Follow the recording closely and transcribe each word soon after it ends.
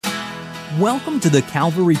Welcome to the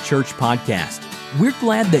Calvary Church podcast. We're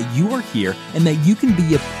glad that you are here and that you can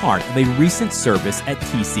be a part of a recent service at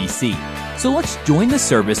TCC. So let's join the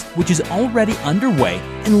service, which is already underway,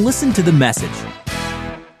 and listen to the message.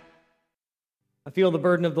 I feel the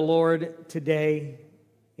burden of the Lord today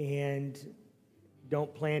and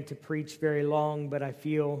don't plan to preach very long, but I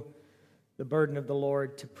feel the burden of the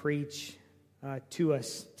Lord to preach to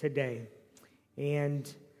us today. And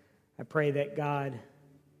I pray that God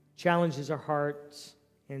challenges our hearts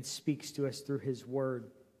and speaks to us through His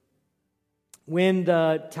Word. When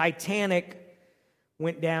the Titanic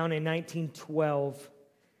went down in 1912,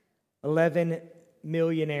 11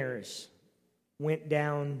 millionaires went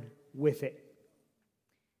down with it.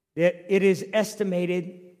 It is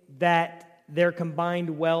estimated that their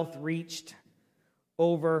combined wealth reached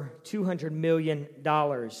over $200 million,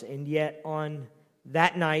 and yet on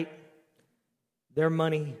that night, their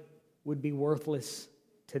money would be worthless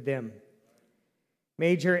to them.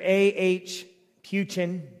 Major A.H.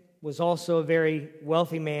 Peuchen was also a very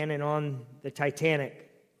wealthy man and on the Titanic.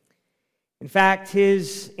 In fact,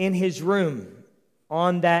 in his room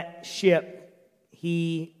on that ship,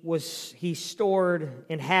 he stored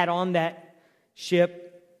and had on that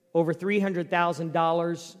ship over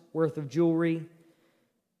 $300,000 worth of jewelry,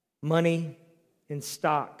 money, and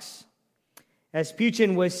stocks. As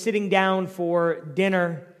Peuchen was sitting down for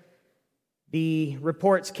dinner, the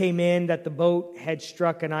reports came in that the boat had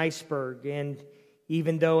struck an iceberg, and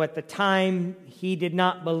even though at the time he did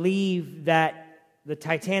not believe that the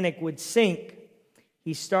Titanic would sink,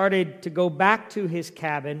 he started to go back to his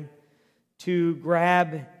cabin to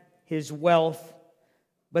grab his wealth,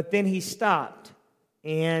 but then he stopped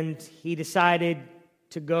and he decided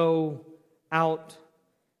to go out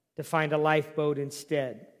to find a lifeboat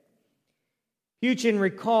instead. Peuchen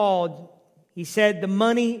recalled, he said, the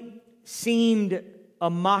money seemed a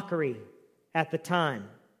mockery at the time.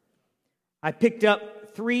 I picked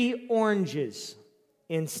up 3 oranges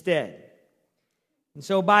instead. And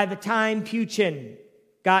so by the time Peuchen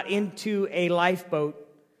got into a lifeboat,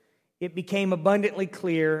 it became abundantly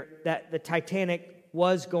clear that the Titanic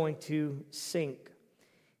was going to sink.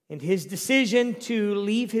 And his decision to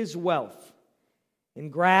leave his wealth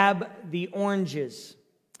and grab the oranges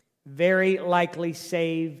very likely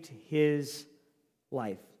saved his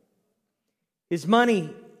life. His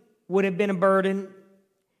money would have been a burden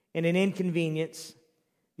and an inconvenience.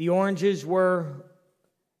 The oranges were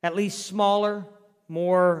at least smaller,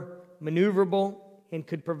 more maneuverable, and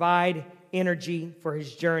could provide energy for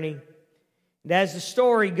his journey. And as the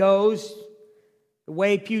story goes, the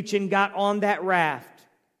way Peuchen got on that raft,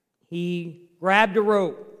 he grabbed a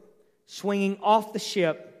rope, swinging off the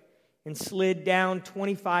ship, and slid down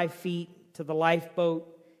 25 feet to the lifeboat.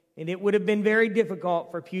 And it would have been very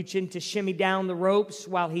difficult for Peuchen to shimmy down the ropes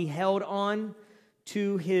while he held on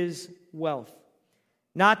to his wealth.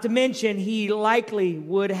 Not to mention, he likely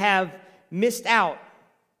would have missed out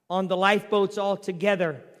on the lifeboats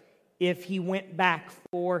altogether if he went back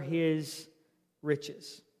for his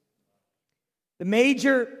riches. The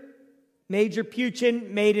Major Peuchen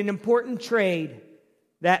made an important trade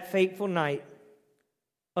that fateful night,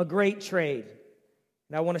 a great trade.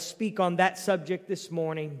 And I want to speak on that subject this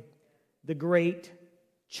morning, the great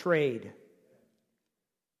trade.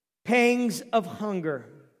 Pangs of hunger,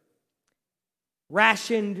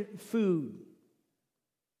 rationed food,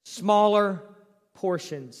 smaller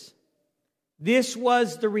portions. This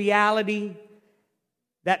was the reality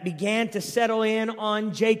that began to settle in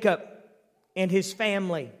on Jacob and his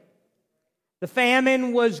family. The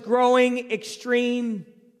famine was growing extreme,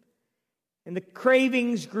 and the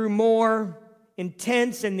cravings grew more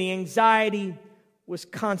intense, and the anxiety was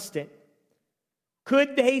constant.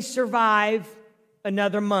 Could they survive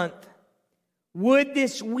another month? Would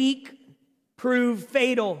this week prove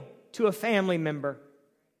fatal to a family member?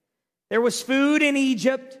 There was food in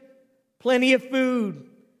Egypt, plenty of food,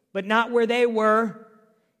 but not where they were.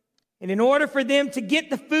 And in order for them to get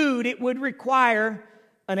the food, it would require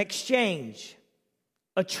an exchange,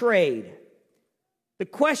 a trade. The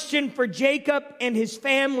question for Jacob and his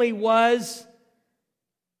family was,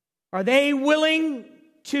 are they willing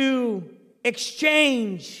to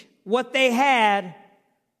exchange what they had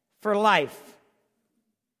for life?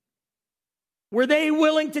 Were they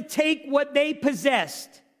willing to take what they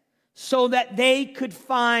possessed so that they could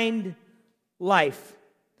find life?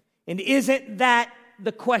 And isn't that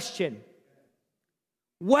the question?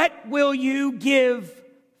 What will you give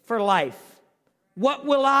for life? What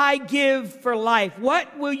will I give for life?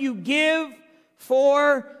 What will you give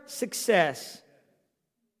for success?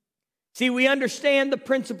 See, we understand the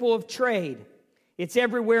principle of trade. It's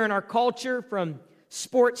everywhere in our culture, from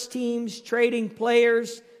sports teams, trading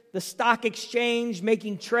players, the stock exchange,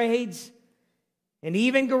 making trades, and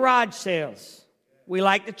even garage sales. We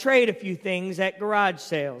like to trade a few things at garage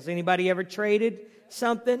sales. Anybody ever traded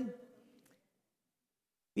something?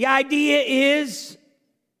 The idea is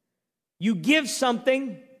you give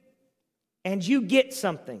something and you get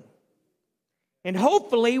something. And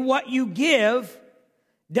hopefully what you give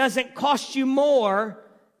doesn't cost you more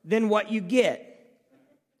than what you get.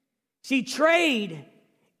 See, trade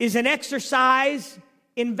is an exercise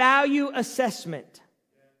in value assessment.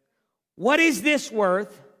 What is this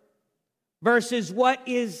worth versus what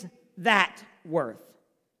is that worth?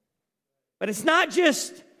 But it's not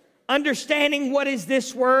just understanding what is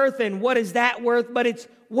this worth and what is that worth, but it's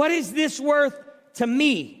what is this worth to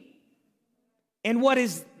me and what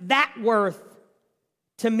is that worth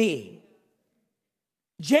to me.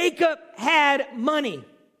 Jacob had money.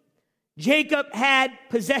 Jacob had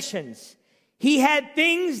possessions. He had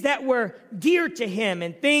things that were dear to him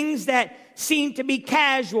and things that seemed to be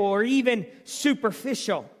casual or even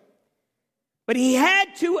superficial. But he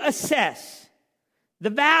had to assess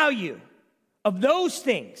the value of those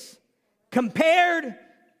things compared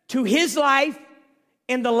to his life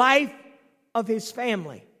and the life of his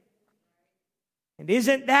family. And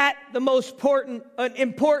isn't that the most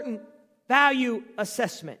important value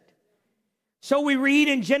assessment? So we read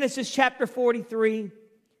in Genesis chapter 43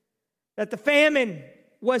 that the famine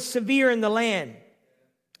was severe in the land.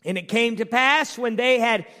 And it came to pass when they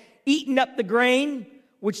had eaten up the grain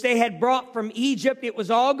which they had brought from Egypt, it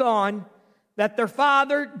was all gone, that their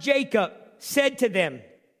father Jacob said to them,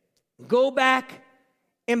 "Go back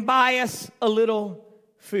and buy us a little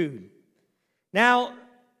food." Now,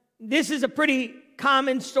 this is a pretty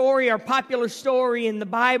common story or popular story in the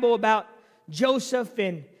Bible about Joseph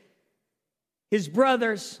and his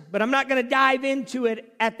brothers, but I'm not going to dive into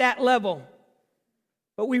it at that level.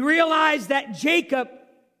 But we realize that Jacob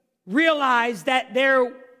realized that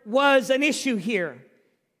there was an issue here.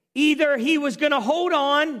 Either he was going to hold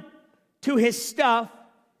on to his stuff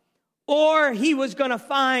or he was going to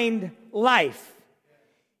find life.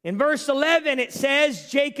 In verse 11 it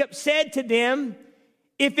says, Jacob said to them,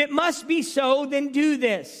 "If it must be so, then do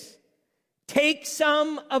this. Take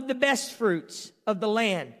some of the best fruits of the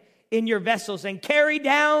land in your vessels and carry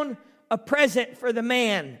down a present for the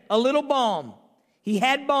man, a little balm." He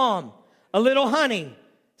had balm, a little honey,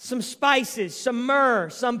 some spices, some myrrh,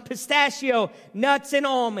 some pistachio, nuts and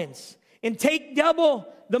almonds. And take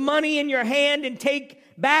double the money in your hand and take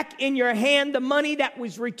back in your hand the money that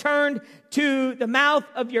was returned to the mouth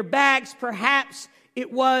of your bags. Perhaps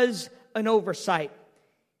it was an oversight.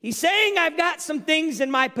 He's saying, I've got some things in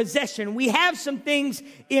my possession. We have some things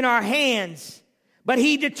in our hands. But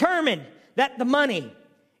he determined that the money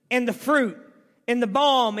and the fruit and the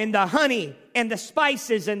balm and the honey and the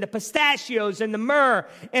spices and the pistachios and the myrrh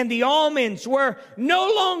and the almonds were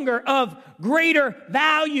no longer of greater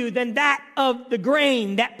value than that of the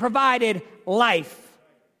grain that provided life.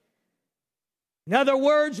 In other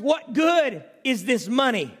words, what good is this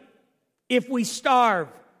money if we starve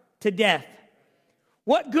to death?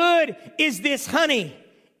 What good is this honey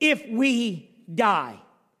if we die?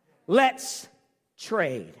 Let's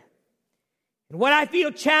trade. And what I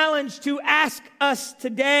feel challenged to ask us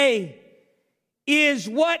today is,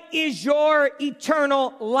 what is your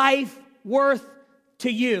eternal life worth to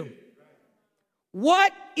you?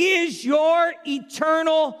 What is your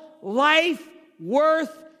eternal life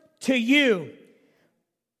worth to you?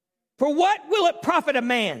 For what will it profit a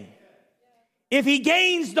man if he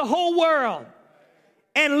gains the whole world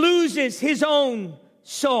and loses his own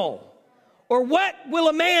soul? Or what will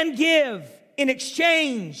a man give in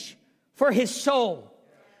exchange for his soul?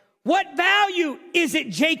 What value is it,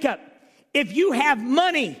 Jacob, if you have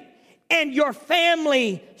money and your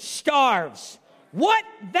family starves? What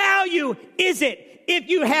value is it if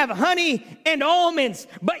you have honey and almonds,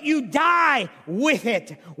 but you die with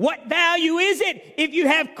it? What value is it if you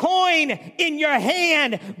have coin in your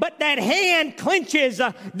hand, but that hand clenches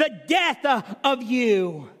the death of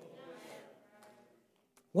you?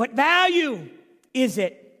 What value is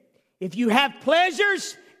it if you have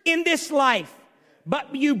pleasures in this life,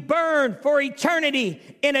 but you burn for eternity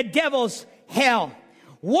in a devil's hell?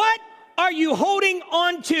 What are you holding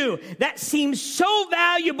on to that seems so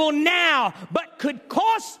valuable now, but could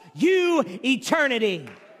cost you eternity?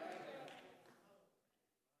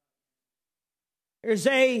 There's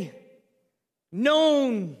a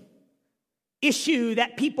known issue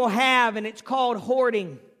that people have, and it's called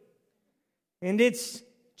hoarding. And it's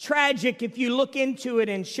tragic if you look into it,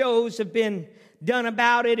 and shows have been done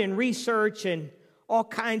about it and research and all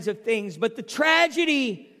kinds of things. But the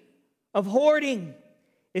tragedy of hoarding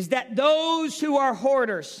is that those who are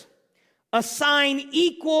hoarders assign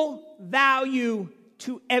equal value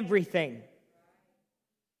to everything.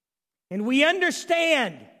 And we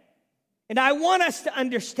understand, and I want us to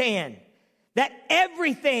understand, that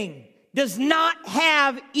everything does not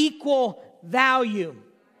have equal value.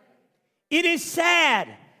 It is sad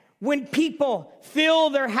when people fill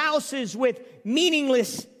their houses with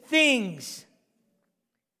meaningless things.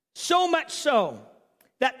 So much so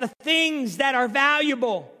that the things that are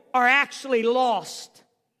valuable are actually lost.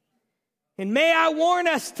 And may I warn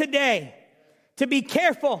us today to be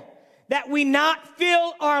careful that we not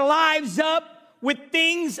fill our lives up with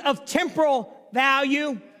things of temporal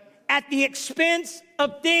value at the expense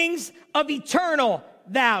of things of eternal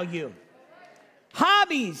value.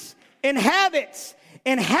 Hobbies and habits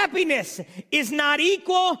and happiness is not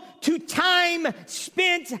equal to time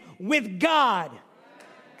spent with God.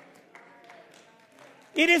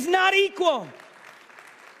 It is not equal.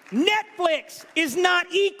 Netflix is not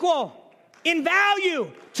equal in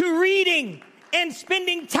value to reading and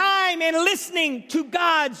spending time and listening to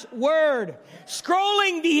God's Word.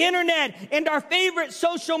 Scrolling the internet and our favorite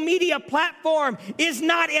social media platform is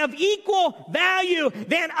not of equal value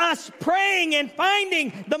than us praying and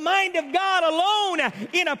finding the mind of God alone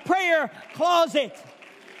in a prayer closet.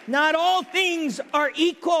 Not all things are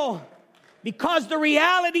equal, because the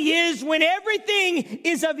reality is when everything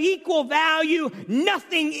is of equal value,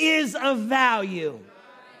 nothing is of value.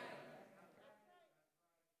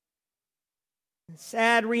 The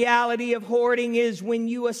sad reality of hoarding is when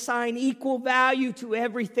you assign equal value to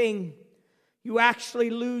everything, you actually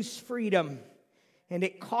lose freedom, and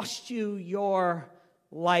it costs you your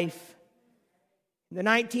life. In the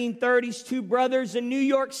 1930s, two brothers in New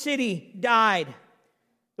York City died.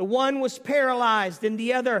 The one was paralyzed, and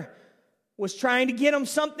the other was trying to get them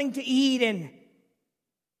something to eat, and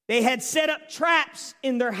they had set up traps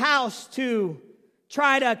in their house to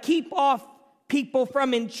try to keep off people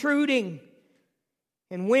from intruding.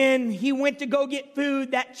 And when he went to go get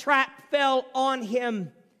food, that trap fell on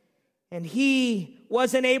him, and he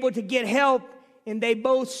wasn't able to get help, and they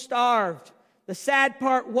both starved. The sad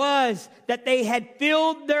part was that they had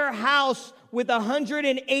filled their house with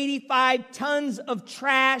 185 tons of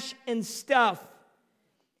trash and stuff.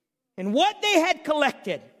 And what they had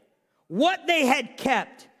collected, what they had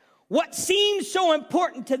kept, what seemed so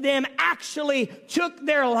important to them actually took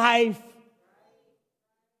their life.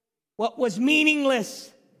 What was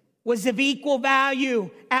meaningless was of equal value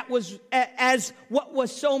as what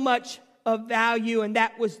was so much of value, and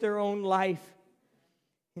that was their own life.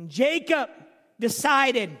 And Jacob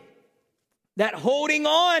decided that holding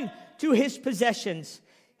on to his possessions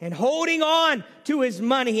and holding on to his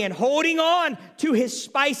money and holding on to his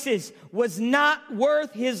spices was not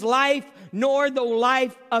worth his life nor the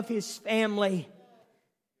life of his family.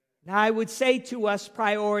 And I would say to us,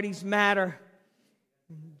 priorities matter.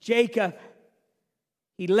 Jacob,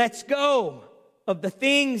 he lets go of the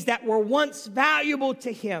things that were once valuable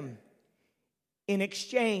to him in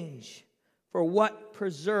exchange for what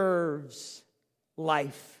preserves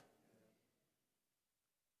life.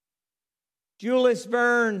 Jules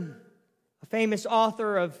Verne, a famous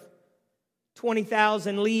author of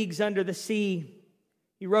 20,000 Leagues Under the Sea,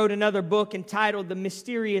 he wrote another book entitled The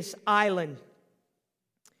Mysterious Island.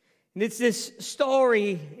 And it's this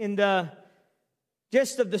story, in the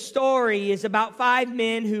gist of the story is about 5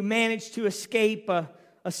 men who managed to escape a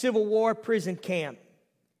Civil War prison camp.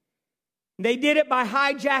 They did it by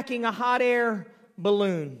hijacking a hot air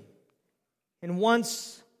balloon. And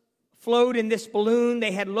once afloat in this balloon,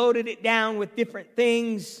 they had loaded it down with different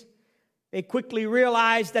things. They quickly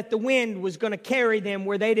realized that the wind was going to carry them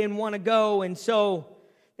where they didn't want to go, and so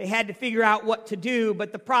they had to figure out what to do.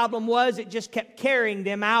 But the problem was it just kept carrying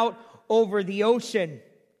them out over the ocean.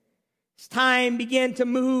 As time began to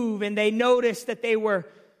move, and they noticed that they were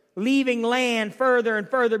leaving land further and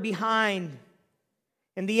further behind.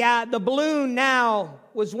 And the balloon now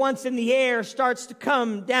was once in the air, starts to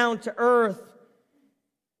come down to earth.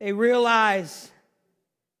 They realize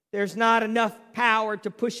there's not enough power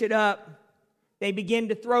to push it up. They begin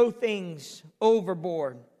to throw things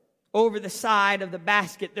overboard, over the side of the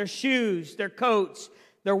basket. Their shoes, their coats,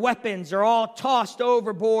 their weapons are all tossed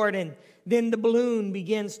overboard, and then the balloon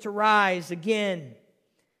begins to rise again.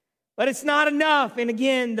 But it's not enough, and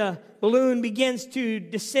again the balloon begins to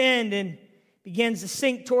descend and begins to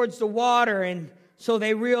sink towards the water. And so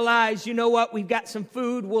they realize, you know what, we've got some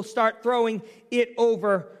food, we'll start throwing it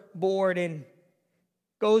overboard, and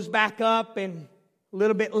goes back up, and a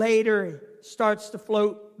little bit later it starts to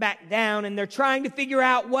float back down, and they're trying to figure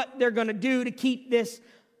out what they're going to do to keep this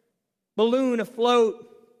balloon afloat.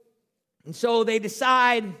 And so they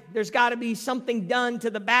decide there's got to be something done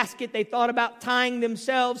to the basket. They thought about tying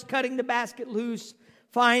themselves, cutting the basket loose.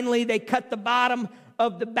 Finally, they cut the bottom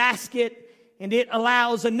of the basket, and it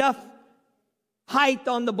allows enough height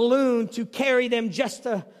on the balloon to carry them just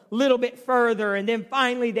a little bit further. And then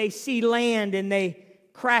finally they see land, and they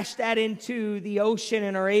crash that into the ocean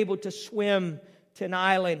and are able to swim to an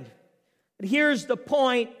island. But here's the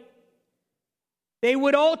point. They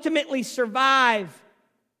would ultimately survive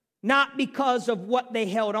not because of what they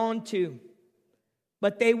held on to,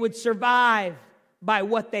 but they would survive by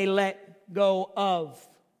what they let go of.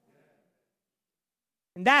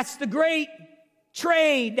 And that's the great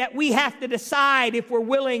trade that we have to decide if we're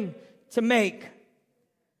willing to make.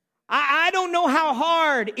 I don't know how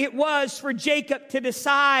hard it was for Jacob to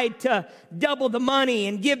decide to double the money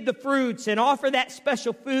and give the fruits and offer that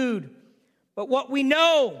special food. But what we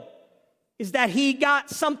know is that he got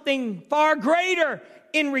something far greater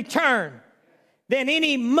in return than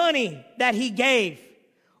any money that he gave,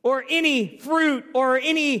 or any fruit, or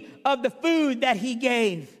any of the food that he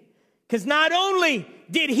gave. Because not only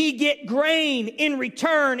did he get grain in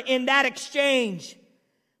return in that exchange,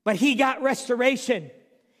 but he got restoration,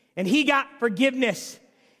 and he got forgiveness,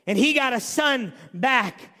 and he got a son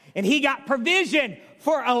back, and he got provision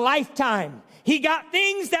for a lifetime. He got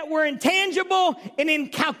things that were intangible and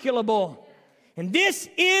incalculable. And this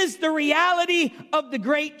is the reality of the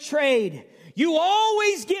great trade. You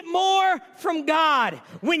always get more from God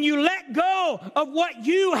when you let go of what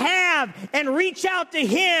you have and reach out to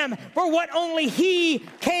Him for what only He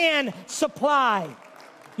can supply.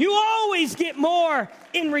 You always get more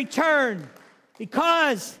in return,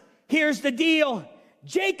 because here's the deal.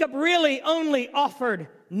 Jacob really only offered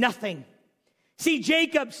nothing. See,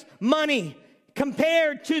 Jacob's money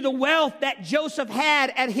compared to the wealth that Joseph had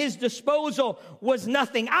at his disposal was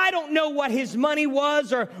nothing. I don't know what his money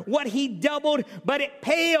was or what he doubled, but it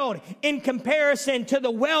paled in comparison to the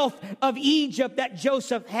wealth of Egypt that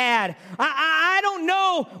Joseph had. I don't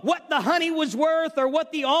know what the honey was worth or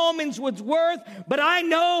what the almonds was worth, but I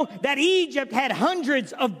know that Egypt had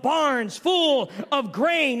hundreds of barns full of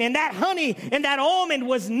grain, and that honey and that almond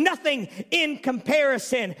was nothing in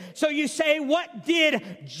comparison. So you say, what did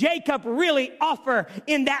Jacob really offer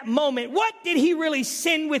in that moment? What did he really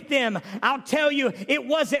send with them? I'll tell you, it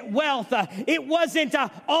wasn't wealth. It wasn't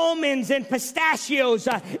almonds and pistachios.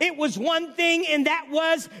 It was one thing, and that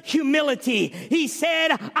was humility. He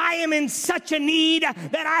said, I am in such a need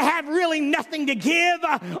that I have really nothing to give.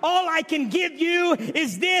 All I can give you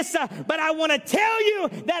is this, but I want to tell you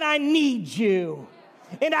that I need you,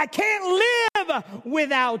 and I can't live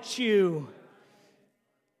without you.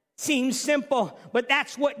 Seems simple, but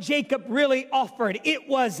that's what Jacob really offered. It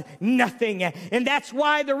was nothing. And that's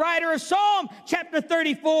why the writer of Psalm chapter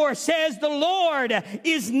 34 says, the Lord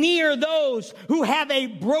is near those who have a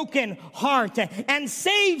broken heart and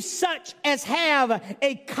saves such as have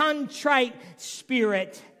a contrite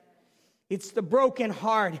spirit. It's the broken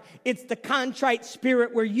heart. It's the contrite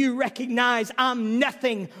spirit where you recognize I'm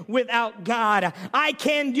nothing without God. I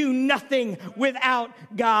can do nothing without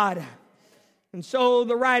God. And so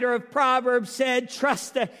the writer of Proverbs said,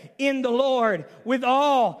 trust in the Lord with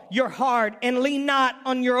all your heart and lean not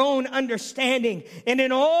on your own understanding. And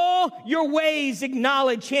in all your ways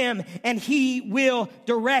acknowledge Him, and He will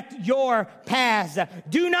direct your paths.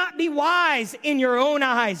 Do not be wise in your own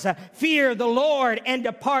eyes. Fear the Lord and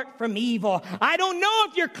depart from evil. I don't know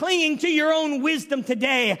if you're clinging to your own wisdom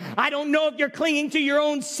today. I don't know if you're clinging to your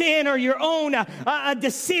own sin or your own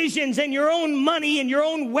decisions and your own money and your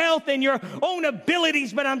own wealth and your own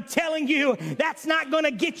abilities, but I'm telling you, that's not going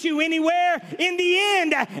to get you anywhere in the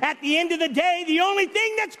end. At the end of the day, the only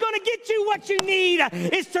thing that's going to get you what you need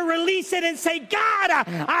is to release it and say, God,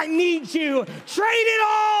 I need you. Trade it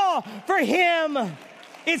all for Him.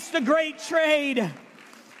 It's the great trade.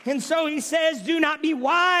 And so he says, do not be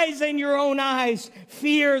wise in your own eyes.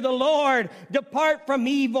 Fear the Lord. Depart from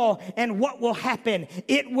evil. And what will happen?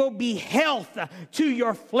 It will be health to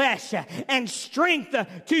your flesh and strength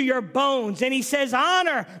to your bones. And he says,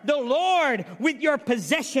 honor the Lord with your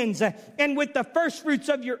possessions and with the first fruits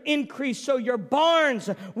of your increase, so your barns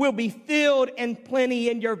will be filled and plenty,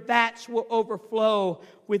 and your vats will overflow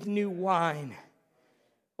with new wine.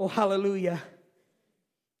 Oh, hallelujah.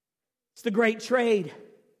 It's the great trade.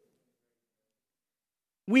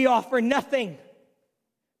 We offer nothing,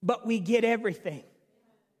 but we get everything.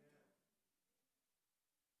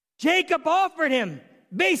 Jacob offered him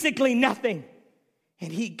basically nothing,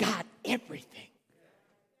 and he got everything.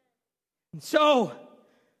 And so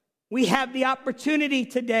we have the opportunity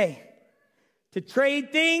today to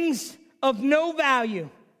trade things of no value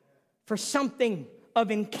for something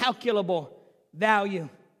of incalculable value.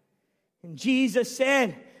 And Jesus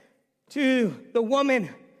said to the woman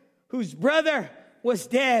whose brother was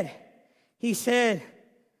dead, he said,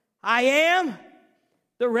 I am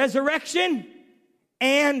the resurrection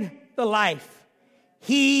and the life.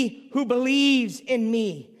 He who believes in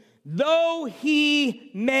me, though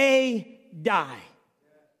he may die,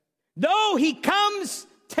 though he comes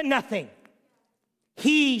to nothing,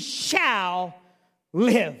 he shall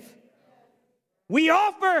live. We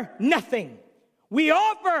offer nothing. We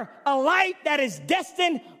offer a life that is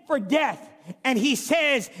destined for death. And he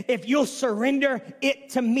says, if you'll surrender it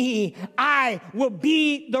to me, I will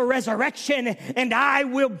be the resurrection and I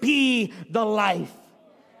will be the life.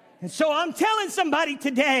 And so I'm telling somebody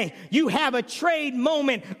today, you have a trade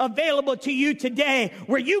moment available to you today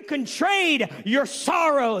where you can trade your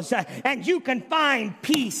sorrows and you can find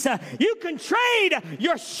peace. You can trade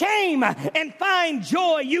your shame and find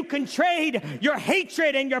joy. You can trade your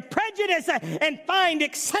hatred and your prejudice and find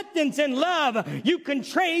acceptance and love. You can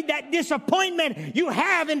trade that disappointment you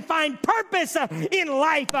have and find purpose in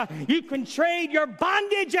life. You can trade your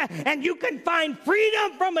bondage and you can find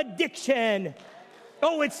freedom from addiction.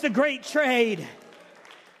 Oh, it's the great trade.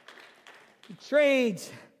 The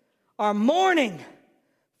trades are mourning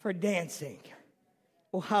for dancing.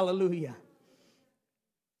 Oh, hallelujah.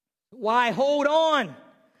 Why hold on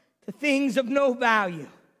to things of no value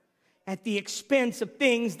at the expense of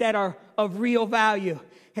things that are of real value?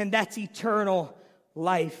 And that's eternal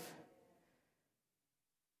life.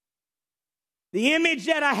 The image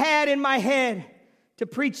that I had in my head to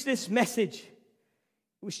preach this message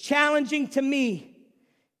was challenging to me.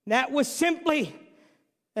 That was simply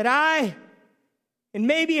that I and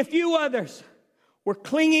maybe a few others were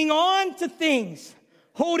clinging on to things,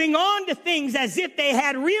 holding on to things as if they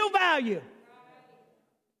had real value.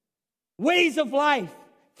 Ways of life,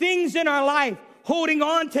 things in our life, holding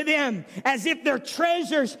on to them as if they're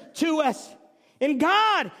treasures to us. And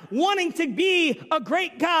God, wanting to be a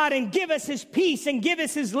great God and give us his peace and give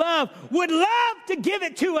us his love, would love to give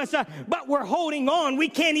it to us, but we're holding on. We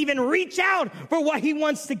can't even reach out for what he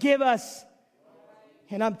wants to give us.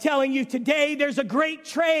 And I'm telling you today, there's a great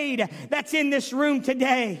trade that's in this room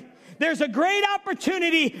today. There's a great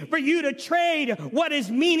opportunity for you to trade what is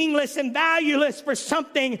meaningless and valueless for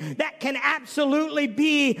something that can absolutely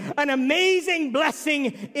be an amazing blessing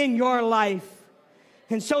in your life.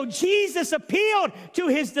 And so Jesus appealed to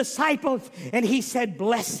his disciples and he said,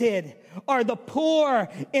 blessed are the poor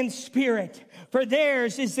in spirit, for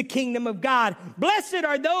theirs is the kingdom of God. Blessed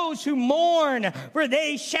are those who mourn, for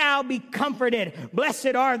they shall be comforted.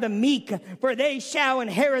 Blessed are the meek, for they shall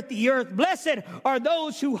inherit the earth. Blessed are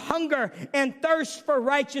those who hunger and thirst for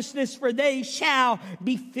righteousness, for they shall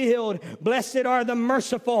be filled. Blessed are the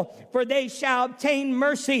merciful, for they shall obtain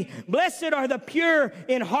mercy. Blessed are the pure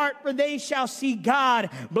in heart, for they shall see God.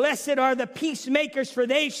 Blessed are the peacemakers, for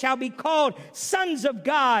they shall be called sons of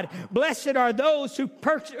God. Blessed are those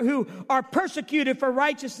who are persecuted for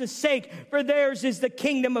righteousness' sake, for theirs is the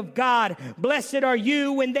kingdom of God. Blessed are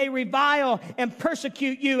you when they revile and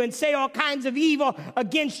persecute you and say all kinds of evil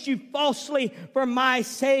against you falsely for my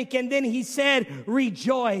sake. And then he said,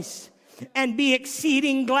 rejoice and be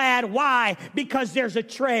exceeding glad. Why? Because there's a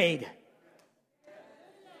trade.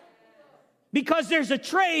 Because there's a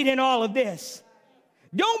trade in all of this.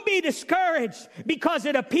 Don't be discouraged because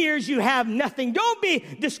it appears you have nothing. Don't be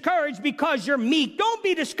discouraged because you're meek. Don't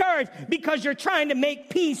be discouraged because you're trying to make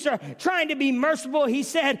peace or trying to be merciful. He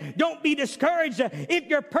said, don't be discouraged if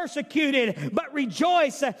you're persecuted, but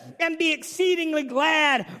rejoice and be exceedingly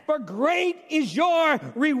glad, for great is your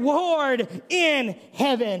reward in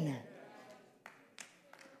heaven.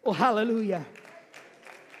 Oh, hallelujah.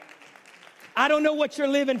 I don't know what you're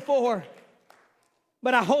living for,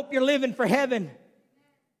 but I hope you're living for heaven.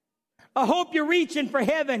 I hope you're reaching for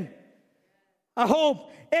heaven. I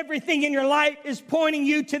hope everything in your life is pointing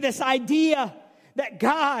you to this idea that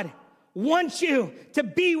God wants you to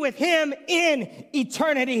be with him in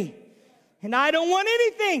eternity. And I don't want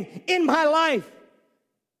anything in my life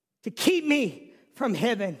to keep me from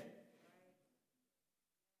heaven.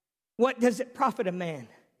 What does it profit a man?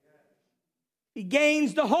 He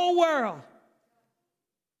gains the whole world,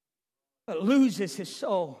 but loses his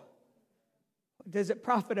soul. What does it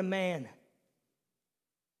profit a man?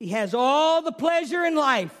 He has all the pleasure in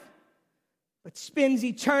life, but spends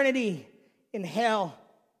eternity in hell.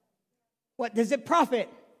 What does it profit?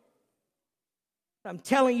 I'm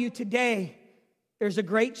telling you today, there's a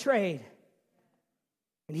great trade.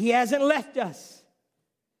 And he hasn't left us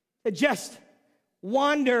to just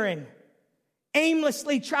wander and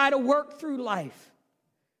aimlessly try to work through life.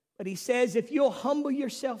 But he says, if you'll humble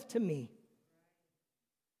yourself to me,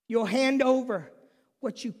 You'll hand over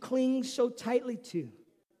what you cling so tightly to,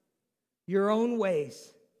 your own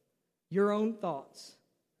ways, your own thoughts.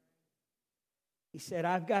 He said,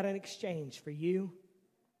 I've got an exchange for you.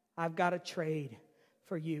 I've got a trade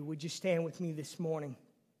for you. Would you stand with me this morning?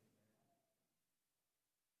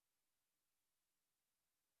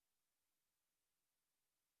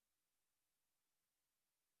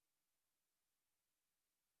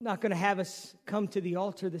 I'm not going to have us come to the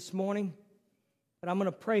altar this morning, but I'm going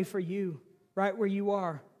to pray for you right where you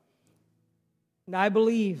are. And I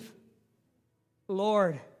believe the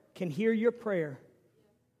Lord can hear your prayer.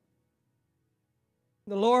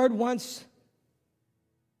 The Lord wants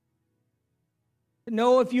to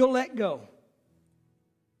know if you'll let go.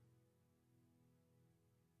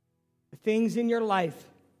 The things in your life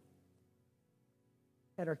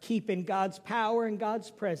that are keeping God's power and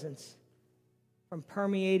God's presence from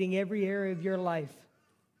permeating every area of your life.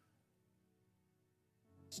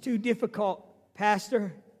 It's too difficult,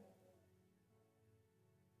 Pastor.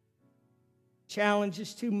 Challenge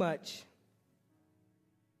is too much.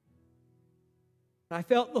 I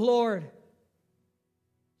felt the Lord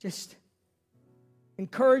just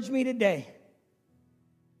encourage me today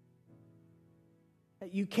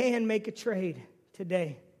that you can make a trade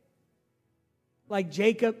today. Like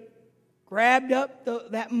Jacob grabbed up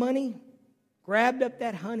that money, grabbed up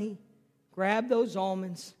that honey, grabbed those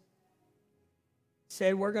almonds,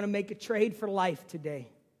 said, we're going to make a trade for life today.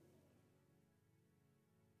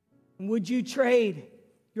 And would you trade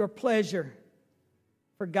your pleasure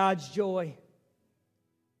for God's joy?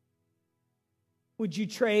 Would you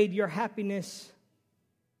trade your happiness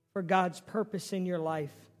for God's purpose in your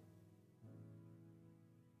life?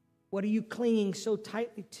 What are you clinging so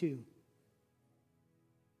tightly to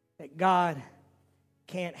that God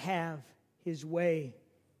can't have His way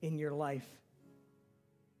in your life?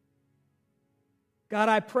 God,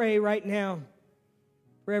 I pray right now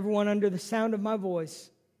for everyone under the sound of my voice.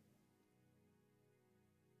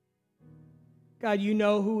 God, you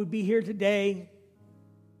know who would be here today.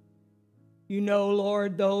 You know,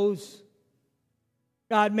 Lord, those,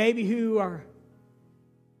 God, maybe who are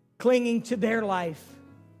clinging to their life,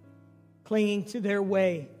 clinging to their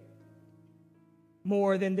way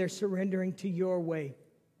more than they're surrendering to your way.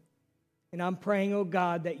 And I'm praying, oh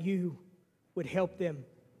God, that you would help them.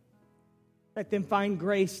 Let them find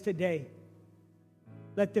grace today.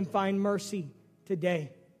 Let them find mercy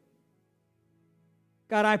today.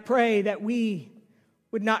 God, I pray that we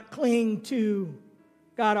would not cling to,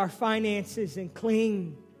 God, our finances and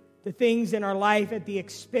cling to things in our life at the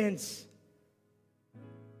expense,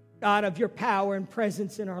 God, of your power and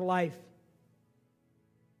presence in our life.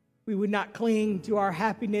 We would not cling to our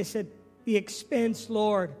happiness at the expense,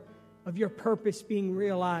 Lord, of your purpose being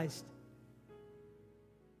realized.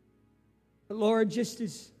 But Lord, just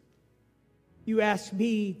as you asked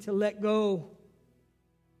me to let go,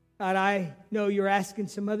 God, I know you're asking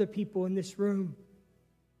some other people in this room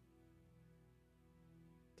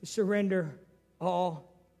to surrender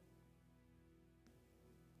all,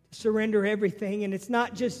 to surrender everything. And it's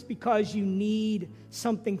not just because you need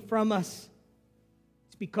something from us.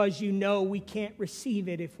 It's because you know we can't receive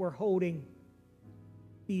it if we're holding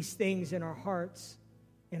these things in our hearts,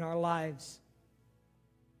 in our lives.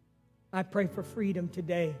 I pray for freedom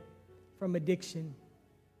today from addiction.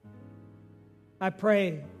 I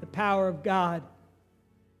pray the power of God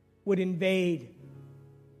would invade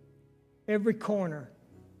every corner,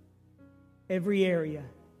 every area.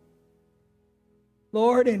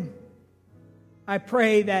 Lord, and I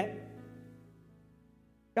pray that,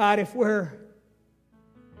 God, if we're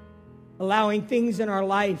allowing things in our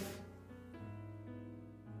life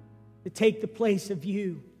to take the place of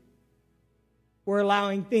you, we're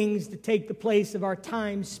allowing things to take the place of our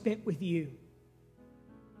time spent with you,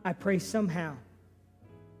 I pray somehow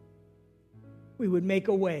we would make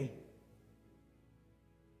a way.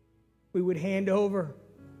 We would hand over,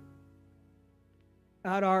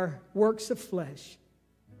 God, our works of flesh.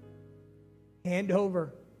 Hand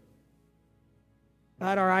over,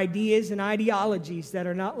 God, our ideas and ideologies that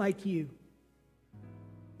are not like you.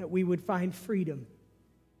 That we would find freedom.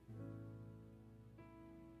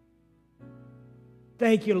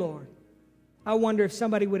 Thank you, Lord. I wonder if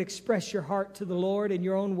somebody would express your heart to the Lord in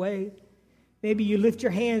your own way. Maybe you lift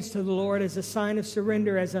your hands to the Lord as a sign of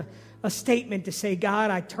surrender, as a statement to say, God,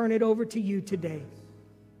 I turn it over to you today.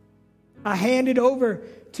 I hand it over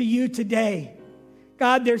to you today.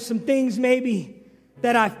 God, there's some things maybe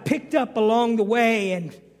that I've picked up along the way,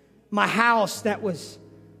 and my house that was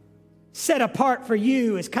set apart for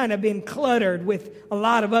you has kind of been cluttered with a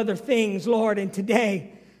lot of other things, Lord. And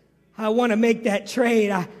today, I want to make that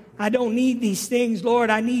trade. I don't need these things,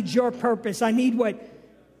 Lord. I need your purpose. I need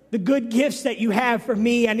the good gifts that you have for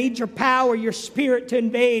me. I need your power, your spirit to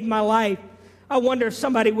invade my life. I wonder if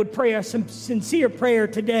somebody would pray a sincere prayer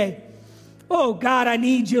today. Oh, God, I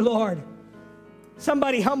need you, Lord.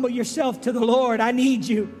 Somebody humble yourself to the Lord. I need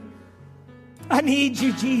you. I need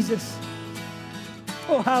you, Jesus.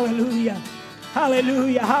 Oh, hallelujah.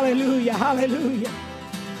 Hallelujah, hallelujah, hallelujah.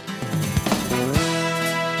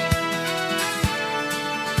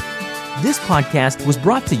 This podcast was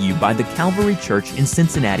brought to you by the Calvary Church in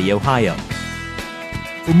Cincinnati, Ohio.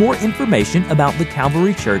 For more information about the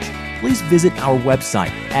Calvary Church, please visit our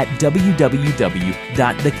website at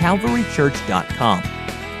www.thecalvarychurch.com.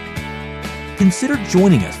 Consider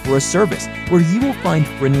joining us for a service where you will find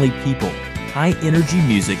friendly people, high-energy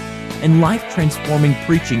music, and life-transforming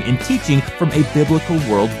preaching and teaching from a biblical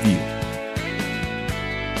worldview.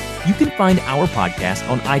 You can find our podcast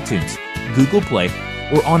on iTunes, Google Play,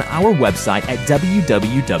 or on our website at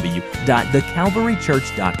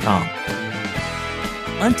www.thecalvarychurch.com.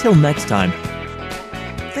 Until next time,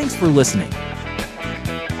 thanks for listening.